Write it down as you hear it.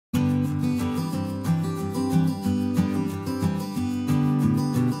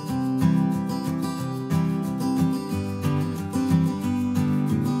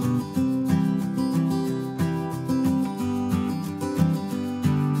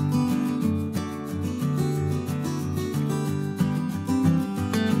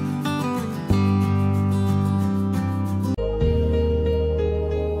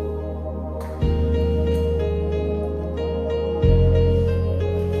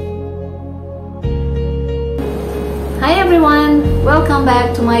everyone, welcome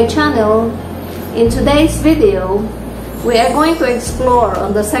back to my channel. In today's video, we are going to explore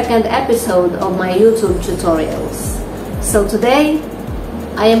on the second episode of my YouTube tutorials. So today,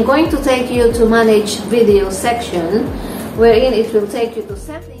 I am going to take you to manage video section, wherein it will take you to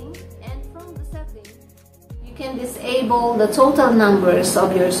settings, and from the settings, you can disable the total numbers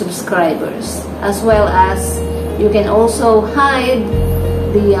of your subscribers, as well as you can also hide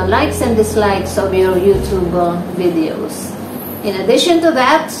the likes and dislikes of your YouTube videos. In addition to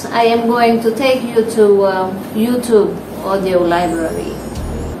that, I am going to take you to YouTube audio library.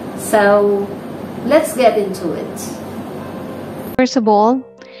 So let's get into it. First of all,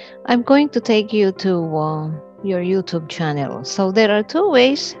 I'm going to take you to your YouTube channel. So there are two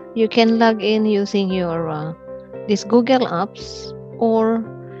ways you can log in using your this Google Apps, or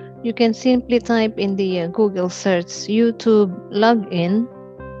you can simply type in the Google search YouTube login.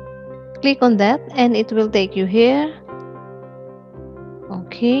 Click on that and it will take you here.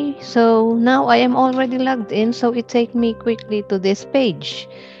 Okay, so now I am already logged in, so it takes me quickly to this page.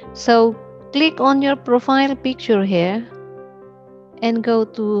 So click on your profile picture here and go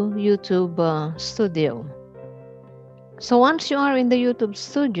to YouTube Studio. So once you are in the YouTube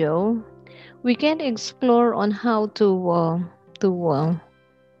Studio, we can explore on how to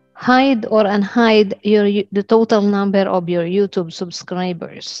hide or unhide the total number of your YouTube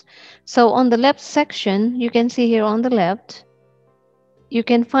subscribers. So on the left section, you can see here on the left, you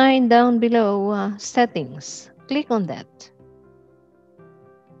can find down below settings. Click on that.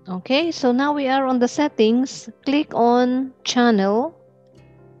 Okay, so now we are on the settings. Click on channel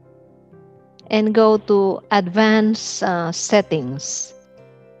and go to advanced settings.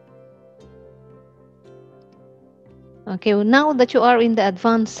 Okay, well, now that you are in the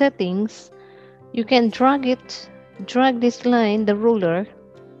advanced settings, you can drag this line, the ruler,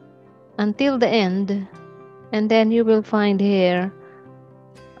 until the end, and then you will find here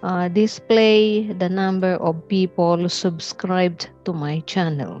display the number of people subscribed to my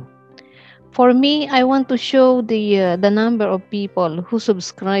channel. For me, I want to show the number of people who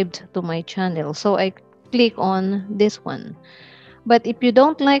subscribed to my channel, so I click on this one. But if you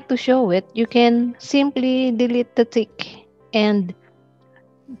don't like to show it, you can simply delete the tick, and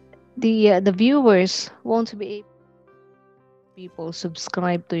the viewers won't be able to people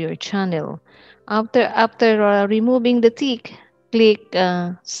subscribe to your channel. After removing the tick, click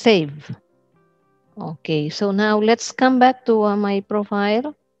save. Okay, so now let's come back to my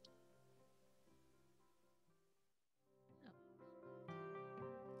profile.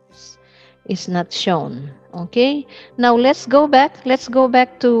 Is not shown. Okay, now let's go back to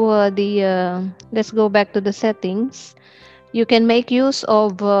the settings. You can make use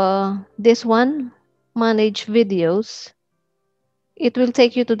of this one, manage videos. It will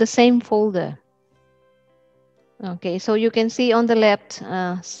take you to the same folder. Okay, so you can see on the left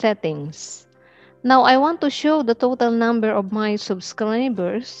settings. Now I want to show the total number of my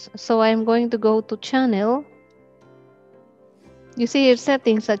subscribers, so I'm going to go to channel. You see here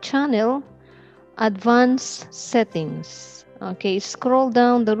settings at channel, advanced settings. Okay, scroll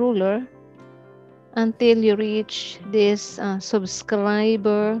down the ruler until you reach this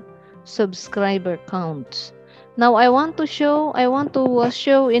subscriber count. Now I want to show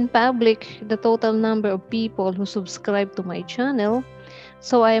in public the total number of people who subscribe to my channel,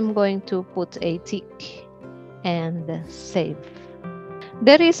 so I am going to put a tick and save.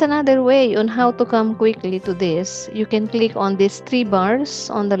 There is another way on how to come quickly to this. You can click on these three bars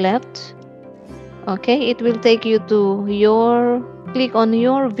on the left. Okay, it will take you to click on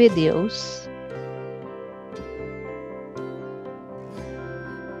your videos.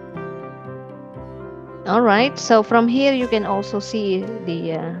 Alright, so from here you can also see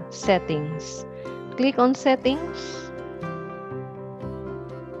the settings. Click on settings,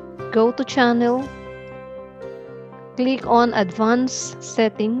 go to channel, click on advanced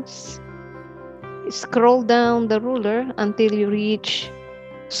settings, scroll down the ruler until you reach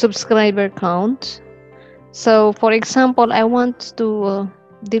subscriber count. So for example, I want to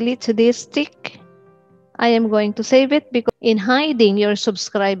delete this tick. I am going to save it, because in hiding your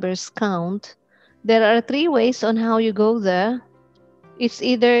subscribers count, there are three ways on how you go there. It's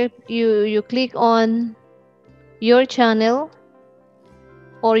either you click on your channel,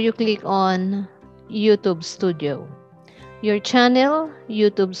 or you click on YouTube Studio. Your channel,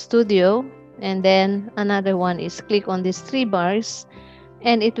 YouTube Studio, and then another one is click on these three bars,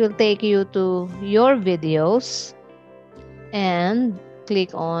 and it will take you to your videos, and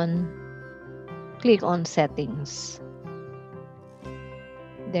click on settings.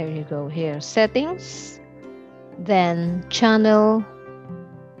 There you go, here settings, then channel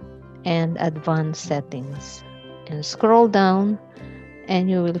and advanced settings. and scroll down, and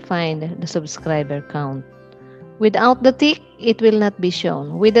you will find the subscriber count. Without the tick, it will not be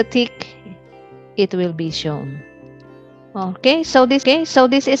shown. With the tick, it will be shown. Okay, so this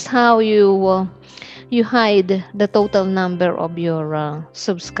is how you hide the total number of your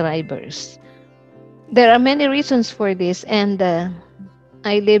subscribers. There are many reasons for this, and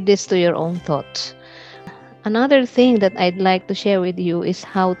I leave this to your own thoughts. Another thing that I'd like to share with you is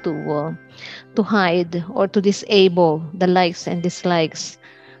how to hide or to disable the likes and dislikes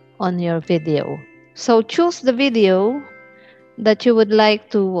on your video. So choose the video that you would like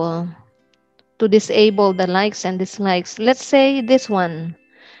to disable the likes and dislikes. Let's say this one.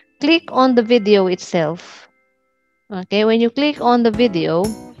 Click on the video itself. Okay, when you click on the video,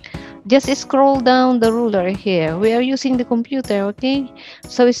 just scroll down the ruler here. We are using the computer, okay?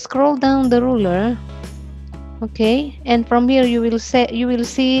 So scroll down the ruler, okay? And from here you will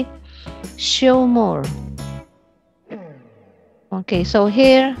see show more. Okay, so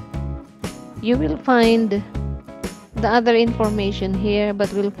here you will find the other information here,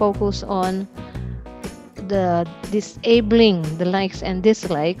 but we'll focus on the disabling the likes and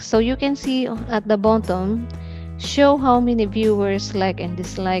dislikes. So you can see at the bottom, show how many viewers like and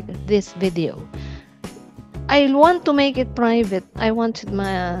dislike this video. I want to make it private. I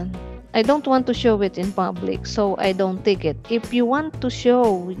don't want to show it in public, so I don't tick it. If you want to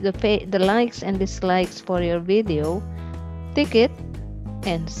show the likes and dislikes for your video, tick it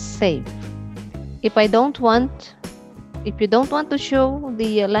and save. If you don't want to show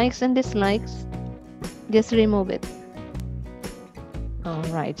the likes and dislikes, just remove it.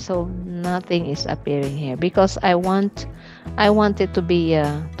 Alright, so nothing is appearing here because I want it to be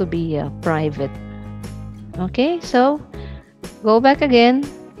private. Okay, so go back again.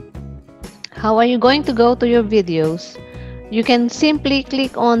 How are you going to go to your videos? You can simply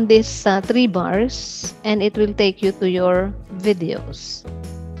click on these 3 bars and it will take you to your videos.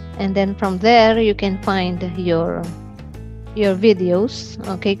 And then from there you can find your videos.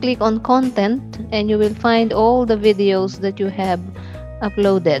 Okay, click on content and you will find all the videos that you have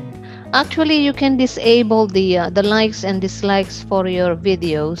uploaded. Actually, you can disable the likes and dislikes for your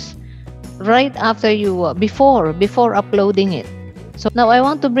videos right after you before uploading it. So now I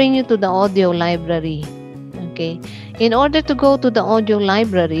want to bring you to the audio library. Okay, in order to go to the audio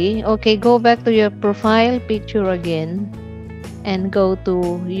library, okay, go back to your profile picture again and go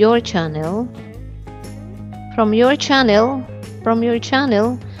to your channel. From your channel,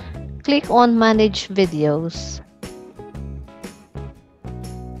 click on manage videos.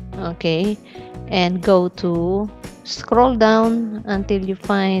 Okay, and go to scroll down until you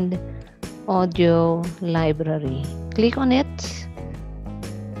find audio library. Click on it.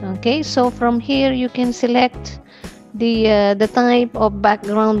 Okay, so from here you can select the type of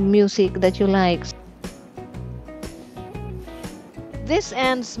background music that you like. This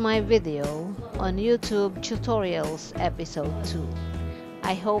ends my video on YouTube Tutorials Episode 2.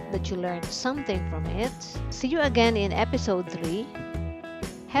 I hope that you learned something from it. See you again in Episode 3.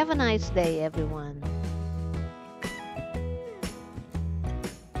 Have a nice day, everyone.